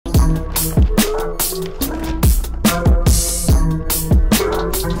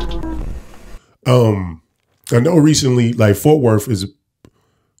I know recently, like Fort Worth is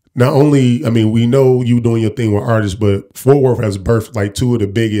not only, I mean, we know you doing your thing with artists, but Fort Worth has birthed like two of the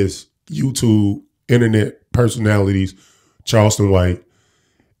biggest YouTube internet personalities, Charleston White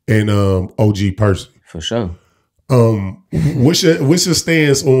and OG Percy. For sure. What's your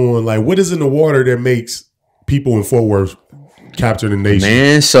stance on, like, what is in the water that makes people in Fort Worth capture the nation?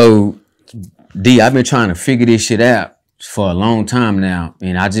 Man, so D, I've been trying to figure this shit out for a long time now,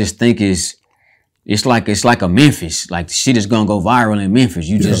 and I just think it's like a Memphis. Like, the shit is gonna go viral in Memphis.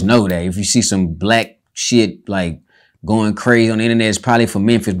 You just know that. If you see some black shit like going crazy on the internet, it's probably from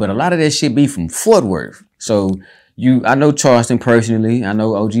Memphis, but a lot of that shit be from Fort Worth. So I know Charleston personally. I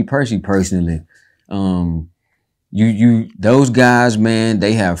know OG Percy personally. Those guys, man,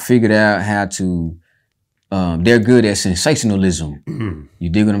 they have figured out how to. They're good at sensationalism. Mm-hmm. You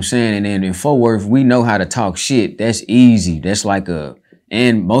dig what I'm saying? And then in Fort Worth, we know how to talk shit. That's easy. That's like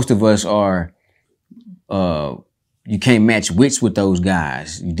and most of us are. You can't match wits with those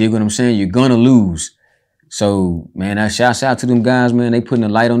guys. You dig what I'm saying? You're gonna lose. So, man, I shouts out to them guys, man. They putting a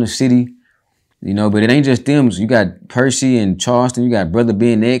light on the city, you know. But it ain't just them. You got Percy and Charleston. You got Brotha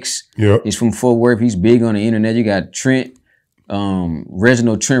Ben X. Yep. He's from Fort Worth. He's big on the internet. You got Trent.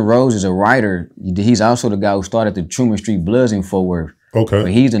 Reginald Trent Rose is a writer. He's also the guy who started the Truman Street Bloods in Fort Worth. Okay.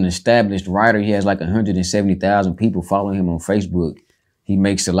 But he's an established writer. He has like 170,000 people following him on Facebook. He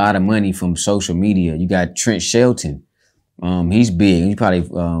makes a lot of money from social media. You got Trent Shelton. He's big. He's probably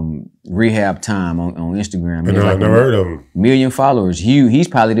Rehab Time on Instagram. I never heard of him. Million followers. He's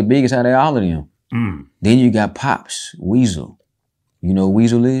probably the biggest out of all of them. Mm. Then you got Pops, Weasel. You know who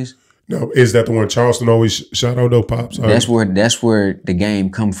Weasel is? No, is that the one Charleston always shout out though, Pops? That's where the game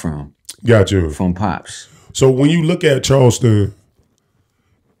come from. Got you. From Pops. So when you look at Charleston,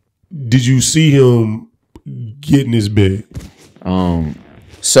 did you see him getting his big?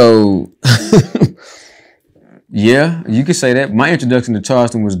 So yeah, you could say that. My introduction to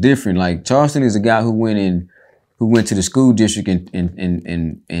Charleston was different. Like, Charleston is a guy who went to the school district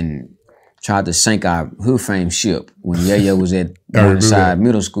and tried to sink our hood fame ship when Yayo was at Burnside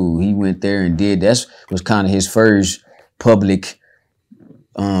Middle School. He went there and did. That was kind of his first public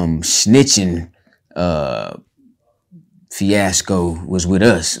snitching fiasco was with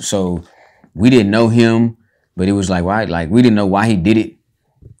us. So we didn't know him, but it was like, why? Like, we didn't know why he did it.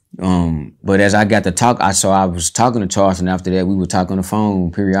 But as I got to talk, I was talking to Charleston after that. We would talk on the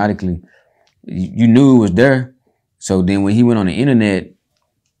phone periodically. You knew it was there. So then when he went on the internet,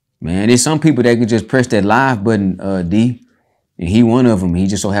 man, there's some people that can just press that live button, D, and he one of them. He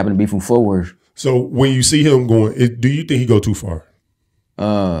just so happened to be from Fort Worth. So when you see him going, do you think he go too far?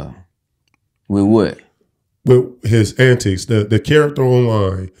 With what? With his antics, the character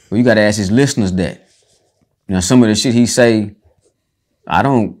online. Well, you got to ask his listeners that. You know, some of the shit he say, I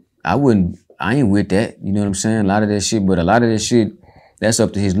ain't with that. You know what I'm saying? A lot of that shit, but a lot of that shit, that's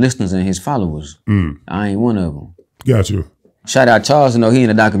up to his listeners and his followers. Mm. I ain't one of them. Got you. Shout out Charles, he in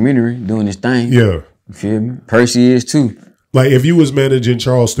a documentary doing his thing. Yeah. You feel me? Percy is too. Like, if you was managing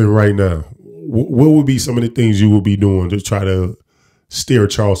Charleston right now, what would be some of the things you would be doing to try to steer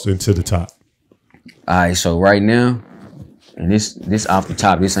Charleston to the top? All right, so right now, and this off the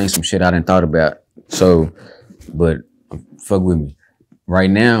top, this ain't some shit I done thought about. So, but fuck with me. Right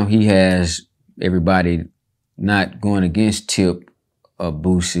now, he has everybody not going against Tip or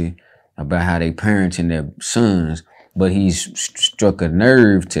Boosie about how they parenting their sons, but he's struck a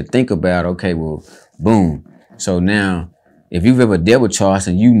nerve to think about, okay, well, boom. So now, if you've ever dealt with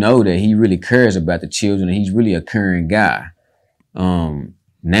Charleston, you know that he really cares about the children and he's really a caring guy.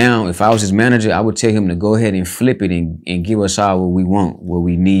 Now, if I was his manager, I would tell him to go ahead and flip it and give us all what we want, what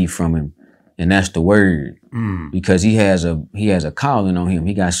we need from him. And that's the word. Mm. Because he has a calling on him.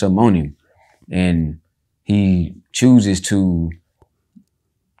 He got something on him. And he chooses to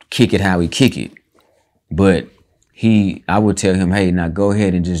kick it how he kick it. But I would tell him, hey, now go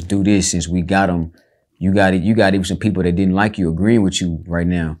ahead and just do this since we got him. You got even some people that didn't like you agreeing with you right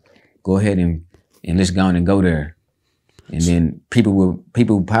now. Go ahead and let's go on and go there. And then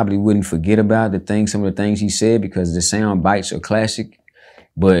people probably wouldn't forget about some of the things he said because the sound bites are classic,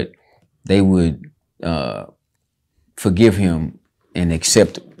 but they would forgive him and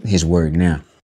accept his word now.